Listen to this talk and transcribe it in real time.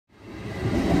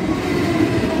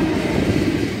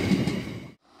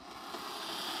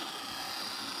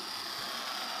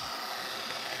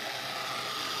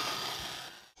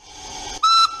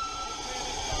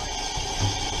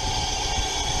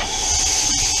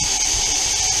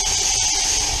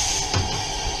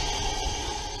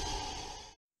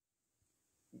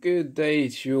Good day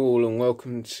to you all and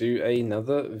welcome to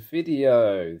another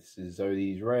video. This is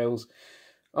Zodi's Rails.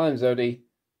 I'm Zodi.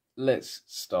 Let's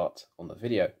start on the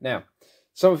video. Now,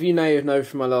 some of you may have known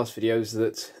from my last videos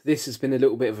that this has been a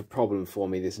little bit of a problem for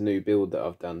me, this new build that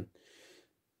I've done.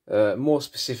 More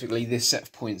specifically, this set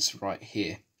of points right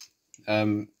here.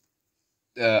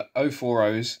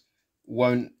 040s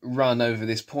won't run over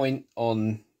this point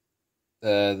on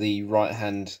the right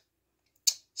hand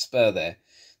spur there.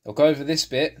 They'll go over this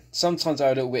bit. Sometimes I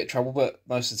have a little bit of trouble, but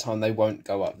most of the time they won't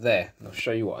go up there. And I'll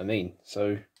show you what I mean.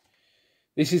 So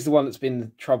this is the one that's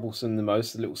been troublesome the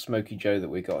most, the little Smoky Joe that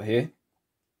we got here.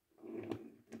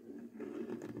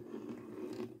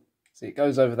 So it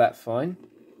goes over that fine.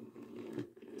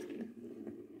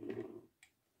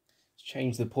 Let's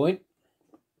change the point.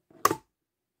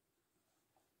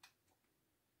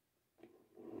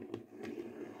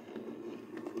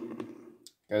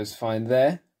 Goes fine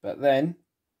there, but then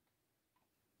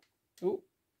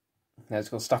now it's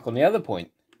got stuck on the other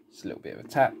point. It's a little bit of a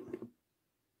tap.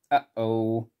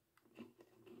 Uh-oh.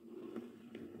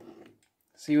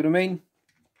 See what I mean?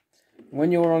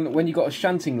 When you've got a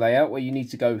shunting layout where you need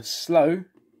to go slow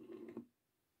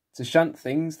to shunt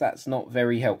things, that's not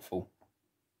very helpful.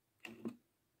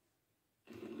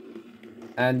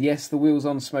 And yes, the wheels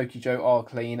on Smoky Joe are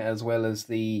clean, as well as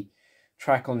the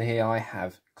track on here. I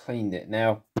have cleaned it.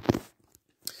 Now,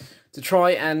 to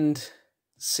try and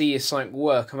see if something will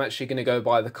work, I'm actually going to go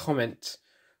by the comment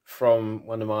from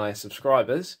one of my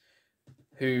subscribers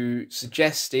who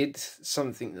suggested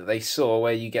something that they saw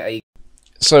where you get a...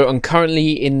 So I'm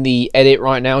currently in the edit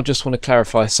right now. Just want to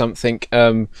clarify something.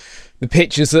 The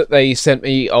pictures that they sent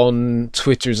me on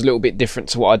Twitter is a little bit different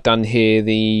to what I've done here.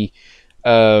 The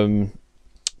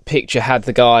picture had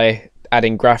the guy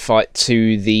adding graphite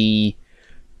to the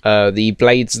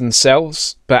blades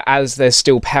themselves, but as there's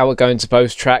still power going to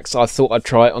both tracks, I thought I'd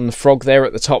try it on the frog there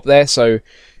at the top there. So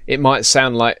it might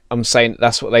sound like I'm saying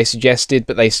that's what they suggested,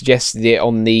 but they suggested it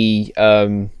on the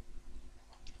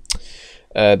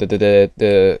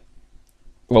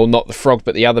well, not the frog,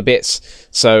 but the other bits.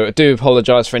 So I do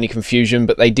apologise for any confusion,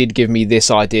 but they did give me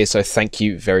this idea, so thank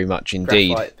you very much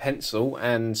indeed. Graphite pencil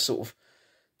and sort of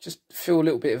just fill a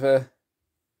little bit of a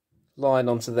line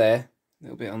onto there, a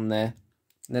little bit on there.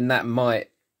 And then that might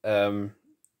do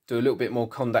a little bit more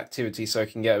conductivity so I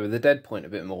can get over the dead point a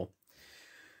bit more.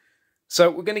 So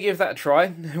we're going to give that a try.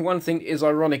 One thing is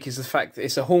ironic is the fact that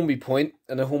it's a Hornby point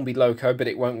and a Hornby loco, but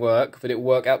it won't work. But it will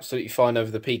work absolutely fine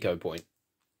over the Pico point.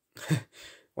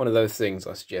 One of those things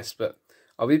I suggest. But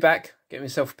I'll be back, get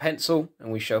myself a pencil,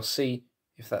 and we shall see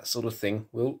if that sort of thing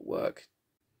will work.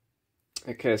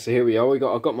 Okay, so here we are.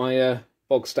 I've got my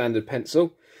bog standard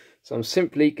pencil. So I'm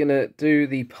simply going to do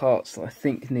the parts that I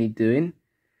think need doing.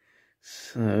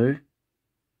 So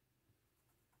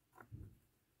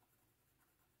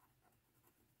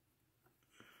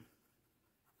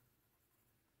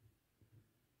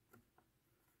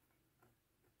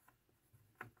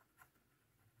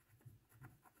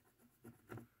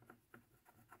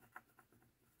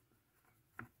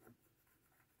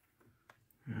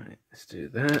right, let's do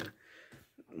that.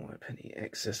 Wipe any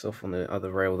excess off on the other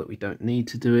rail that we don't need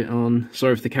to do it on.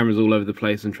 Sorry if the camera's all over the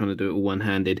place. I'm trying to do it all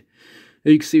one-handed.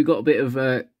 You can see we've got a bit of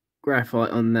graphite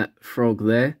on that frog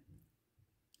there.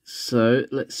 So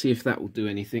let's see if that will do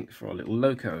anything for our little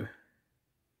loco.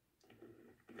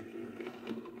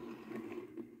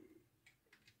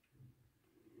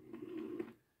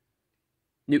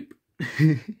 Nope.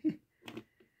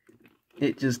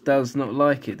 It just does not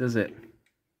like it, does it?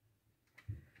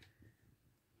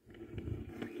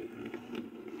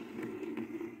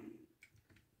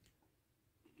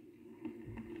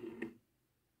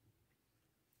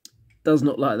 Does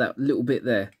not like that little bit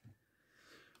there.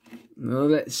 Now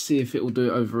let's see if it will do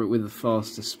it over it with a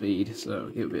faster speed. So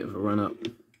I'll give a bit of a run up.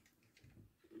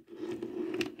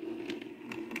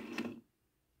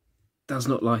 Does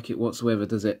not like it whatsoever,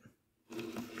 does it?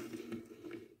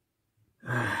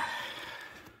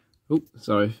 Oh,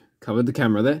 sorry, covered the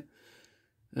camera there.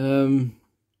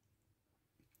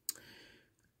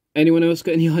 Anyone else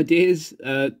got any ideas?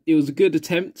 It was a good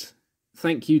attempt.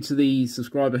 Thank you to the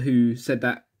subscriber who said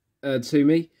that to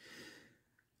me.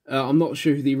 I'm not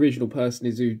sure who the original person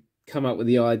is who come up with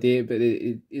the idea, but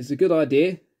it's a good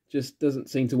idea, just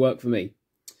doesn't seem to work for me.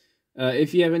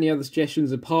 If you have any other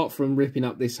suggestions apart from ripping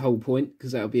up this whole point,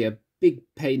 because that'll be a big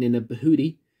pain in the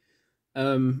bahooty,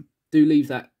 do leave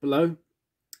that below,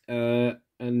 and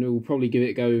we'll probably give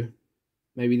it a go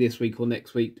maybe this week or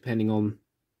next week, depending on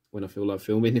when I feel like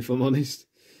filming, if I'm honest.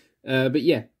 But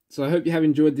yeah, so I hope you have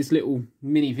enjoyed this little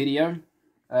mini video.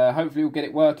 Hopefully we'll get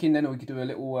it working, then we can do a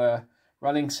little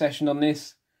running session on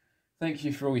this. Thank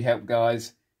you for all your help,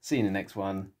 guys. See you in the next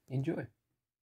one. Enjoy.